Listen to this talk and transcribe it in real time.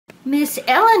Miss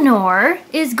Eleanor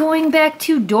is going back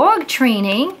to dog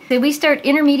training. We start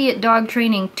intermediate dog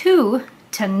training 2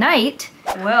 tonight.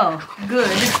 Well, good,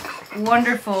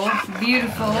 wonderful,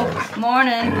 beautiful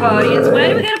morning, audience. Why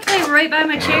do we gotta play right by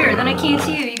my chair? Then I can't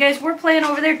see you. You guys were playing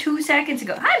over there 2 seconds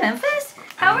ago. Hi, Memphis.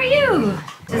 How are you?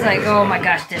 It's like, oh my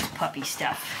gosh, this puppy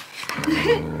stuff.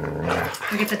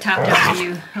 We get the top-down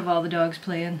view of all the dogs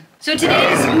playing. So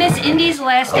today is Miss Indy's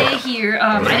last day here.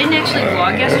 I didn't actually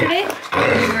vlog yesterday.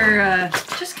 We were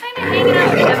just kind of hanging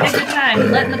out and having a good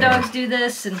time, letting the dogs do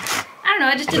this, and I don't know,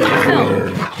 I just didn't want to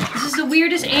film. This is the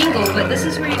weirdest angle, but this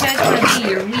is where you guys want to be.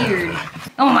 You're weird.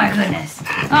 Oh my goodness.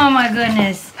 Oh my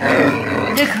goodness.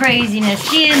 The craziness,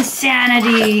 the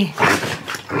insanity.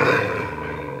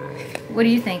 What do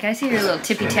you think? I see your little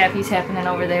tippy-tappies happening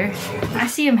over there. I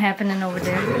see them happening over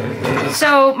there.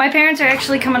 So, my parents are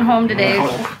actually coming home today.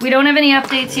 We don't have any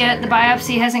updates yet. The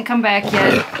biopsy hasn't come back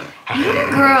yet. You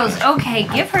girls, okay,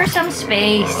 give her some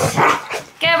space.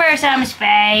 Give her some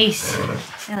space.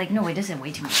 They're like, no, wait, this is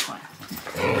way too much fun.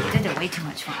 This is way too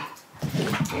much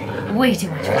fun. Way too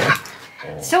much fun.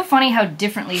 It's so funny how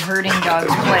differently herding dogs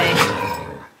play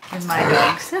than my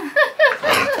dogs.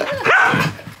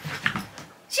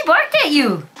 She barked at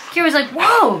you. Kira was like,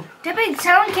 whoa, that big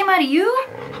sound came out of you?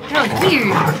 That was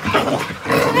weird.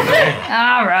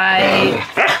 All right.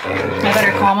 I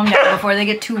better calm them down before they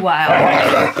get too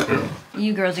wild.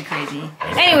 You girls are crazy.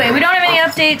 Anyway, we don't have any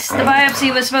updates. The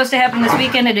biopsy was supposed to happen this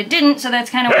weekend and it didn't, so that's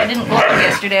kind of why I didn't vlog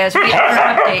yesterday. I was waiting for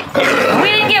an update. But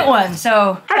we didn't get one,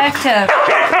 so back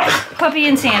to puppy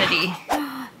insanity.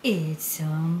 It's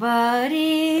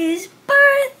somebody's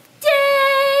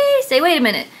birthday. Say, wait a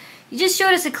minute. You just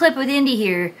showed us a clip with Indy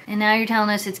here, and now you're telling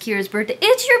us it's Kira's birthday.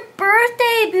 It's your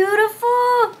birthday,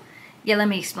 beautiful! Yeah, let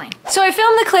me explain. So I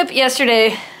filmed the clip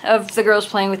yesterday of the girls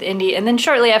playing with Indy, and then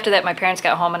shortly after that my parents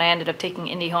got home and I ended up taking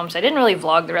Indy home, so I didn't really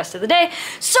vlog the rest of the day.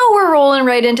 So we're rolling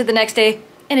right into the next day,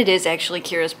 and it is actually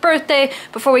Kira's birthday.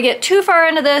 Before we get too far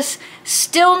into this,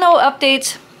 still no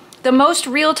updates. The most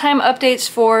real-time updates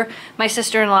for my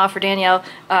sister-in-law, for Danielle,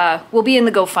 will be in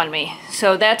the GoFundMe.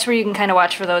 So that's where you can kind of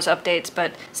watch for those updates,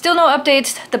 but still no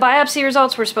updates. The biopsy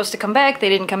results were supposed to come back. They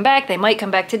didn't come back. They might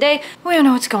come back today. We don't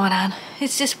know what's going on.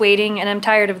 It's just waiting, and I'm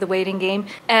tired of the waiting game,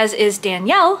 as is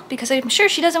Danielle, because I'm sure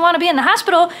she doesn't want to be in the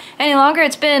hospital any longer.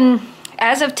 It's been,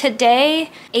 as of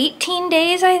today, 18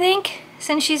 days, I think,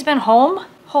 since she's been home.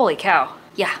 Holy cow.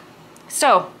 Yeah.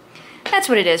 So, that's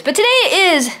what it is. But today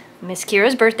is Miss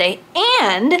Kira's birthday,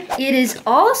 and it is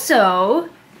also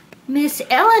Miss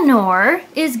Eleanor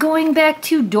is going back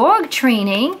to dog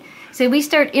training. So we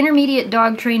start intermediate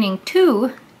dog training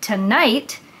 2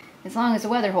 tonight, as long as the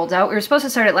weather holds out. We were supposed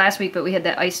to start it last week, but we had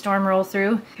that ice storm roll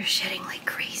through. You're shedding like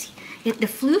crazy. The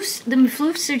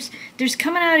floofs, there's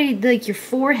coming out of like your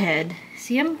forehead.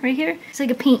 See them right here? It's like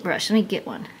a paintbrush. Let me get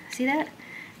one. See that?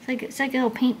 It's like a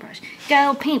little paintbrush. You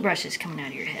got little paintbrushes coming out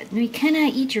of your head. You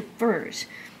cannot eat your furs.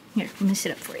 Here, let me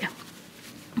sit up for you.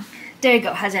 There you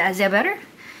go. How's that? Is that better?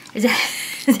 Is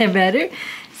that better?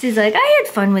 She's like, I had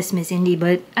fun with Miss Indy,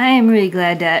 but I am really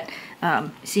glad that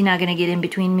she's not gonna get in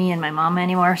between me and my mom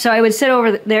anymore. So I would sit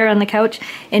over there on the couch,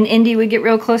 and Indy would get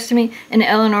real close to me, and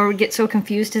Eleanor would get so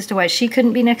confused as to why she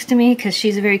couldn't be next to me, because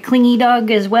she's a very clingy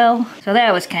dog as well. So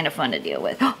that was kind of fun to deal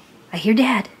with. Oh, I hear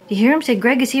Dad. You hear him? Say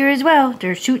Greg is here as well.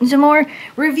 They're shooting some more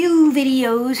review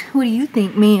videos. What do you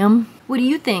think, ma'am? What do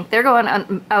you think? They're going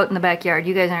out in the backyard.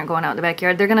 You guys aren't going out in the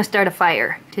backyard. They're gonna start a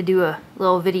fire to do a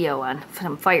little video on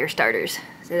some fire starters.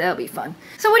 So that'll be fun.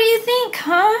 So what do you think,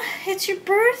 huh? It's your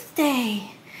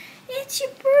birthday. It's your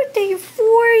birthday. You're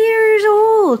 4 years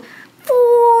old.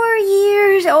 4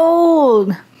 years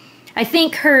old. I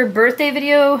think her birthday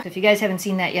video, if you guys haven't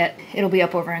seen that yet, it'll be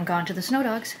up over on Gone to the Snow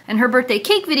Dogs. And her birthday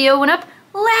cake video went up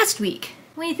last week.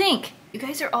 What do you think? You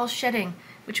guys are all shedding,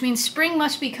 which means spring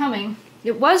must be coming.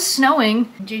 It was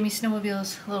snowing. Jamie's snowmobile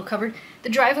is a little covered. The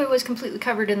driveway was completely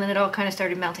covered and then it all kind of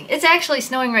started melting. It's actually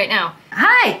snowing right now.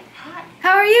 Hi! Hi!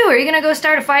 How are you? Are you gonna go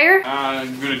start a fire?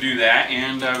 I'm gonna do that,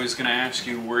 and I was gonna ask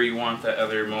you where you want that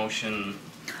other motion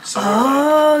solar light.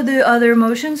 Oh, the other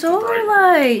motion solar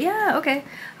light. Yeah, okay.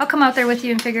 I'll come out there with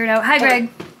you and figure it out. Hi, Greg.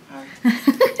 Hi.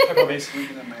 I got basically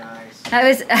looking at my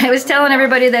eyes. I was telling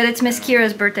everybody that it's Miss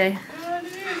Kira's birthday.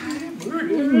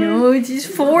 No, she's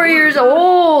 4 years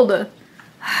old.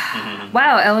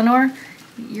 Wow, Eleanor,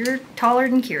 you're taller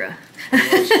than Kira.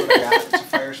 It's a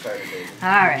fire starter, baby.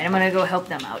 Alright, I'm gonna go help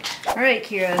them out. Alright,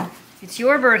 Kira, it's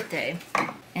your birthday,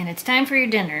 and it's time for your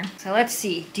dinner. So let's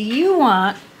see, do you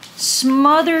want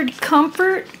smothered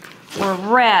comfort or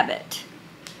rabbit?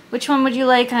 Which one would you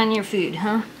like on your food,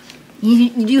 huh? You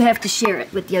do have to share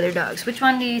it with the other dogs. Which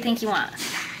one do you think you want?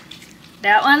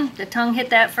 That one, the tongue hit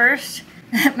that first.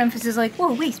 Memphis is like,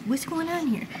 whoa, wait, what's going on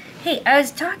here? Hey, I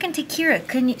was talking to Kira.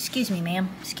 Couldn't you, excuse me, ma'am,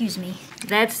 excuse me.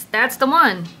 That's the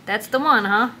one. That's the one,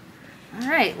 huh? All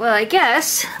right, well, I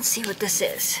guess, let's see what this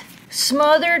is.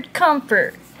 Smothered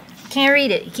comfort. Can't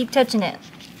read it, you keep touching it.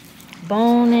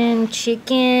 Bone-in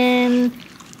chicken,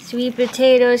 sweet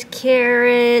potatoes,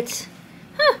 carrots.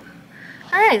 Huh.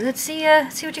 All right, let's see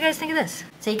what you guys think of this.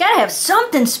 So you gotta have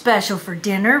something special for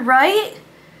dinner, right?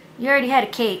 You already had a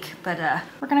cake, but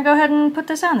we're gonna go ahead and put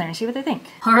this on there and see what they think.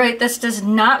 All right, this does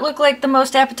not look like the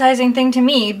most appetizing thing to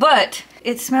me, but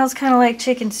it smells kind of like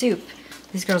chicken soup.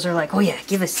 These girls are like, oh yeah,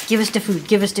 give us the food,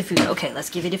 give us the food. Okay, let's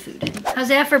give you the food. How's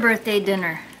that for birthday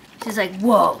dinner? She's like,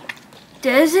 whoa,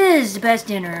 this is the best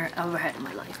dinner I've ever had in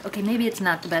my life. Okay, maybe it's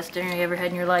not the best dinner you ever had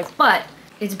in your life, but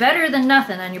it's better than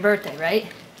nothing on your birthday, right?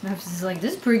 Memphis is like,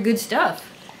 this is pretty good stuff.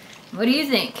 What do you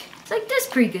think? It's like, this is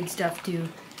pretty good stuff too.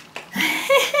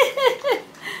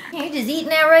 You're just eating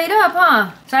that right up,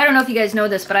 huh? So I don't know if you guys know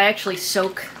this, but I actually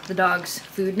soak the dog's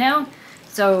food now.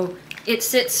 So it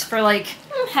sits for like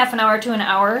half an hour to an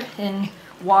hour in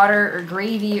water or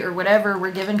gravy or whatever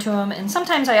we're giving to them. And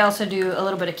sometimes I also do a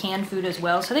little bit of canned food as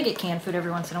well. So they get canned food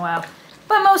every once in a while.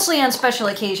 But mostly on special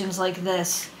occasions like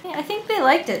this. Yeah, I think they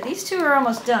liked it. These two are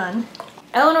almost done.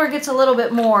 Eleanor gets a little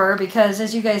bit more because,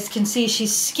 as you guys can see,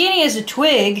 she's skinny as a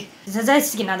twig.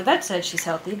 Now the vet said she's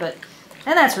healthy,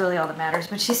 and that's really all that matters.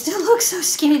 But she still looks so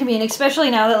skinny to me, and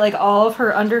especially now that like all of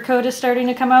her undercoat is starting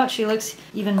to come out, she looks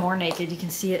even more naked. You can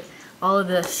see it. All of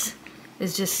this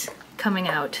is just coming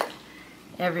out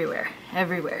everywhere,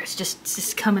 everywhere. It's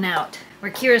just coming out.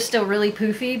 Where Kira's still really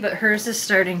poofy, but hers is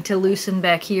starting to loosen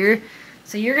back here.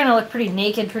 So you're gonna look pretty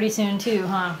naked pretty soon too,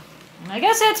 huh? And I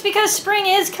guess that's because spring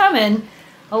is coming.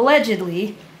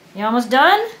 Allegedly. You almost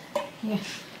done?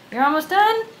 You're almost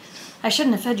done? I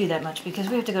shouldn't have fed you that much because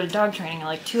we have to go to dog training in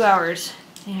like 2 hours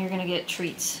and you're gonna get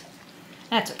treats.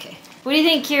 That's okay. What do you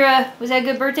think, Kira? Was that a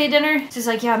good birthday dinner? She's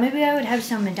like, yeah, maybe I would have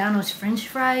some McDonald's French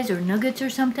fries or nuggets or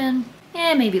something.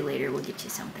 Yeah, maybe later we'll get you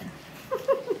something.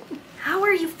 How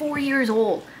are you 4 years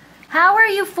old? How are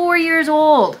you 4 years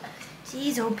old?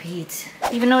 Jeez, oh Pete.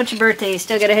 Even though it's your birthday, you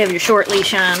still gotta have your short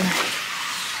leash on.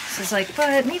 So it's like,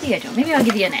 but maybe I don't. Maybe I'll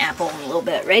give you an apple in a little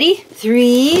bit. Ready?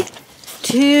 3,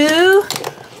 2,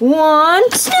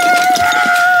 1, snow!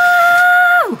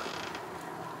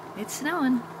 It's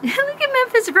snowing. Look at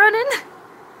Memphis running.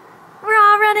 We're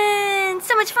all running.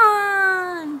 So much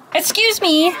fun. Excuse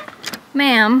me,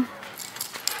 ma'am.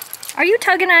 Are you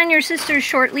tugging on your sister's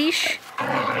short leash?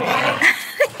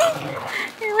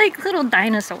 You're like little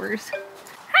dinosaurs.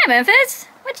 Hi, Memphis.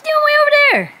 What you doing way over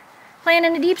there? Playing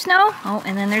in the deep snow? Oh,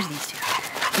 and then there's these two.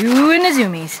 You and the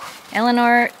zoomies.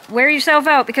 Eleanor, wear yourself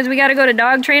out because we gotta go to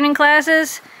dog training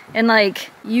classes and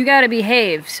like, you gotta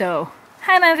behave, so.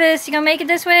 Hi Memphis, you gonna make it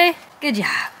this way? Good job.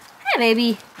 Hi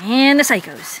baby. And the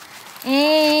psychos.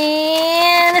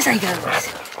 And the psychos.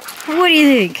 What do you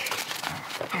think?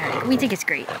 Alright, we think it's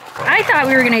great. I thought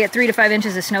we were gonna get 3 to 5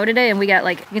 inches of snow today and we got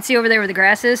like, you can see over there where the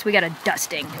grass is, we got a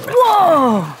dusting.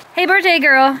 Whoa! Hey birthday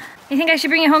girl. You think I should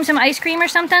bring you home some ice cream or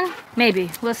something?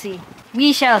 Maybe. We'll see.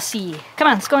 We shall see. Come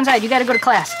on, let's go inside. You gotta go to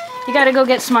class. You gotta go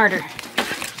get smarter.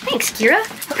 Thanks, Kira.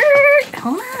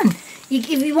 Hold on. If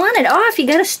you want it off, you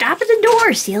gotta stop at the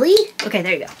door, silly. Okay,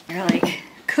 there you go. They're like,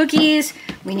 cookies.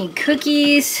 We need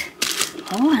cookies.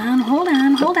 Hold on, hold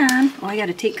on, hold on. Oh, I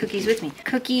gotta take cookies with me.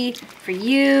 Cookie for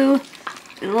you.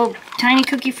 A little tiny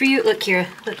cookie for you. Look, Kira.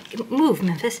 Look, move,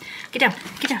 Memphis. Get down,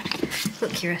 get down.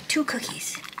 Look, Kira, 2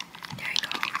 cookies.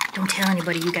 Don't tell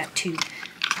anybody you got 2.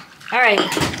 All right,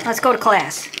 let's go to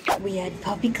class. We had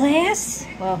puppy class.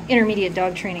 Well, intermediate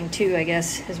dog training too, I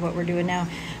guess, is what we're doing now.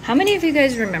 How many of you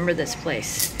guys remember this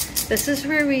place? This is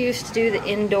where we used to do the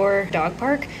indoor dog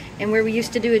park and where we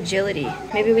used to do agility.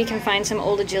 Maybe we can find some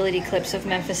old agility clips of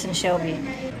Memphis and Shelby.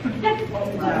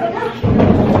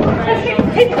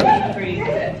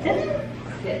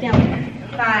 Down.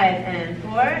 5 and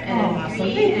 4 and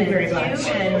 3 and 2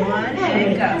 and 1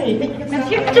 and go. Up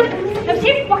here, jump. Up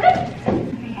here, walk up.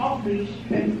 Off leash.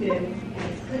 Good girl.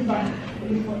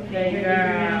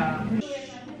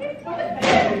 Good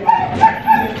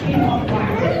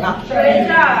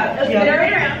job. Let's get her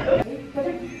right around.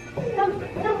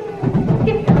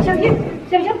 Here, jump here.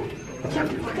 Jump, jump. Jump,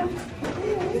 walk up.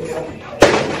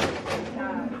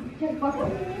 Jump, walk up.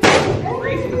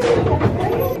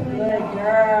 Good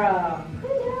girl.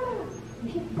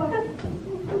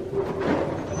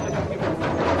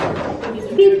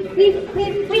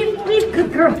 Leave, good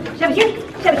girl. Shove here,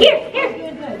 shove here, here.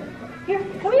 Here,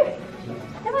 come here.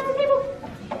 Come on the table.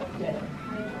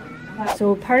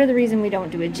 So part of the reason we don't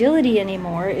do agility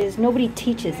anymore is nobody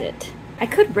teaches it. I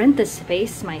could rent this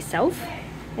space myself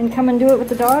and come and do it with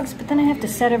the dogs, but then I have to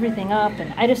set everything up,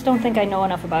 and I just don't think I know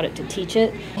enough about it to teach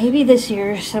it. Maybe this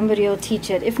year somebody will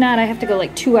teach it. If not, I have to go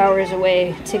like 2 hours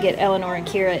away to get Eleanor and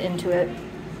Kira into it.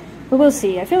 But we'll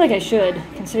see. I feel like I should,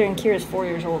 considering Kira's 4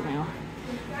 years old now.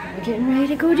 We're getting ready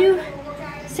to go do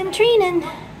some training.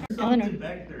 Eleanor.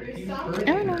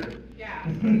 Eleanor.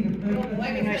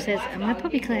 Eleanor says, I'm at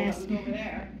puppy class.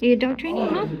 Are you dog training,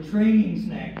 huh? Training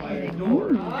snack by the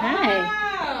door. Hi.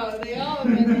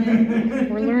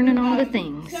 We're learning all the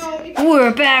things.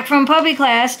 We're back from puppy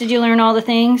class. Did you learn all the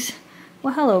things?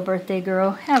 Well, hello, birthday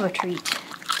girl. Have a treat.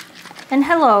 And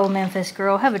hello, Memphis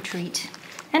girl. Have a treat.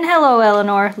 And hello,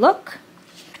 Eleanor. Look.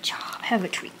 Good job. Have a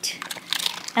treat.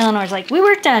 Eleanor's like, we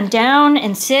worked on down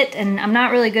and sit, and I'm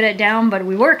not really good at down, but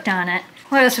we worked on it.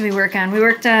 What else did we work on? We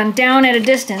worked on down at a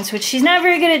distance, which she's not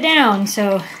very good at down,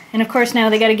 so... And of course now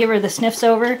they gotta give her the sniffs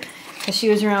over, because she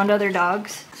was around other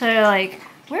dogs. So they're like,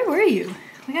 where were you?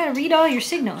 We gotta read all your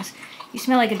signals. You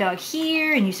smell like a dog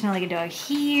here, and you smell like a dog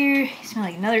here. You smell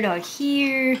like another dog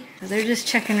here. So they're just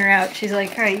checking her out. She's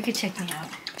like, all right, you can check me out.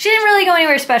 She didn't really go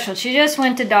anywhere special. She just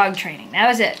went to dog training. That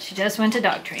was it. She just went to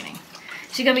dog training.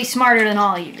 She's gonna be smarter than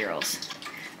all you girls.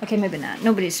 Okay, maybe not.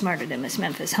 Nobody's smarter than Miss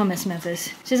Memphis. Huh, Miss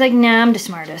Memphis? She's like, nah, I'm the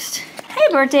smartest. Hey,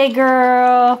 birthday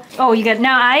girl. Oh, you got,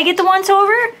 now I get the once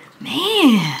over?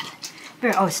 Man.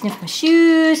 Oh, sniff my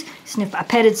shoes. I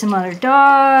petted some other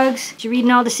dogs. You reading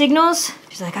all the signals?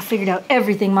 She's like, I figured out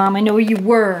everything, Mom. I know where you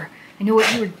were. I know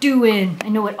what you were doing. I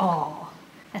know it all.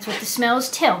 That's what the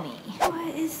smells tell me.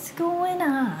 What is going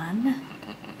on?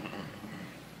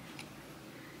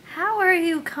 How are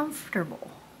you comfortable?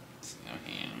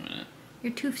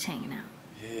 Your tooth's hanging out.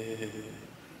 Yeah.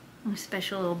 Oh,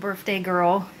 special little birthday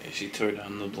girl. Yeah, she tore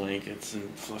down the blankets and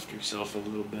fluffed herself a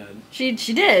little bed. She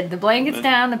did. The blanket's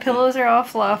down, the pillows are all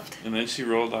fluffed. And then she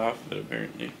rolled off of it,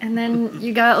 apparently. And then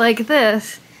you got like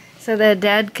this, so that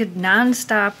Dad could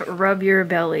non-stop rub your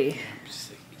belly. I'm just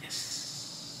like,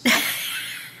 yes.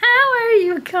 How are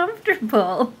you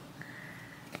comfortable?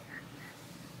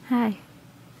 Hi.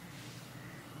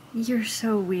 You're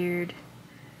so weird.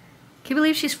 Can you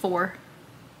believe she's 4?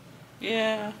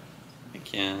 Yeah, I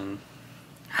can.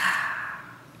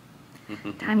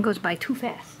 Time goes by too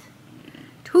fast.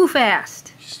 Too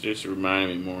fast. She's just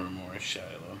reminding me more and more of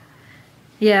Shiloh.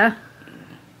 Yeah?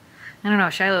 I don't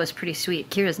know, Shiloh is pretty sweet.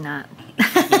 Kira's not.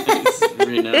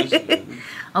 Right now,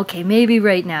 Okay, maybe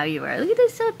right now you are. Look at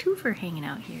this twofer hanging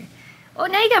out here. Oh,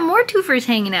 now you got more twofers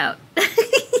hanging out.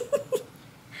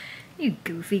 You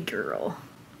goofy girl.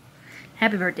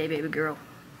 Happy birthday, baby girl.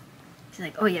 She's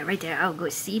like, oh yeah, right there. I'll go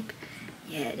sleep.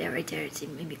 Yeah, that right there. It's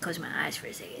maybe close my eyes for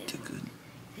a second. too good.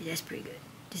 That's pretty good.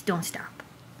 Just don't stop.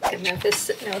 Look at Memphis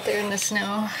sitting out there in the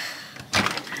snow.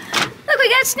 Look, we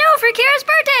got snow for Kira's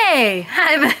birthday.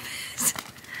 Hi, Memphis.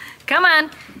 Come on.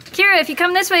 Kira, if you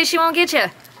come this way, she won't get you.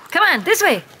 Come on, this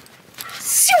way.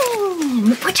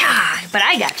 But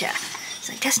I got you. It's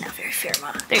like, that's not very fair,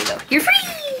 Mom. There you go. You're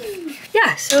free.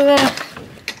 Yeah, so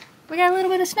we got a little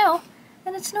bit of snow,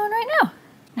 and it's snowing right now.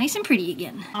 Nice and pretty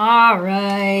again. All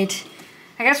right.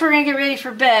 I guess we're gonna get ready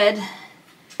for bed.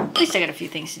 At least I got a few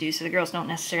things to do so the girls don't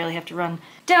necessarily have to run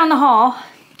down the hall.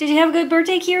 Did you have a good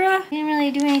birthday, Kira? We didn't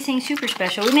really do anything super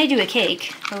special. We made you a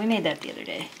cake, but we made that the other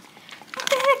day. What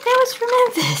the heck? That was for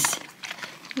Memphis.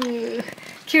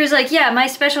 Kira's like, yeah, my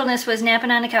specialness was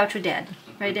napping on the couch with Dad.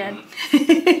 Right, Dad?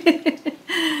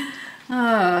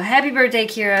 Oh, happy birthday,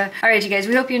 Kira. All right, you guys,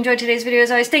 we hope you enjoyed today's video.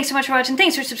 As always, thanks so much for watching.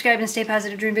 Thanks for subscribing. Stay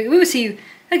positive, dream big. We will see you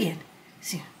again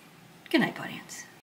soon. Good night, audience.